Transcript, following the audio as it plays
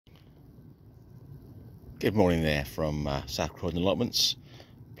Good morning there from South Croydon Allotments,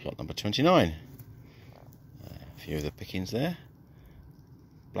 plot number 29. A few of the pickings there.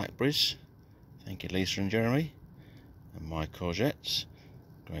 Blackberries, thank you Lisa and Jeremy. And my courgettes,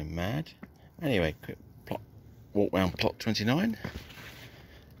 going mad. Anyway, quick walk round plot 29.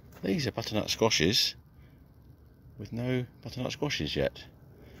 These are butternut squashes with no butternut squashes yet.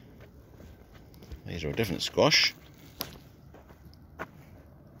 These are a different squash.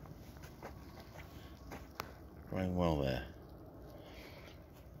 Growing well there.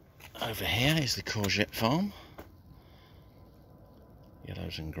 Over here is the courgette farm.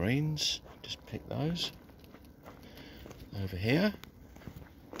 Yellows and greens, just pick those. Over here,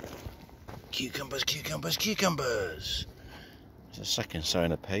 cucumbers, cucumbers, cucumbers. There's a second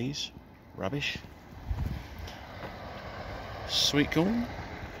sowing of peas, rubbish. Sweetcorn,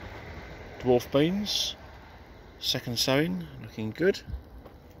 dwarf beans, second sowing, looking good.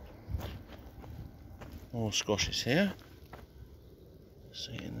 More squashes here,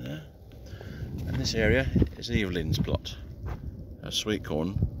 see in there. And this area is Evelyn's plot. Her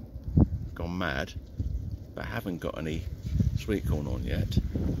sweetcorn gone mad, but haven't got any sweetcorn on yet,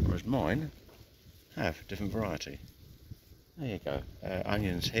 whereas mine have different variety. There you go.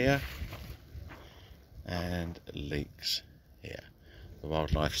 Onions here and leeks here. The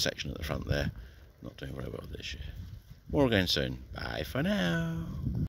wildlife section at the front there, not doing very well this year. More again soon. Bye for now.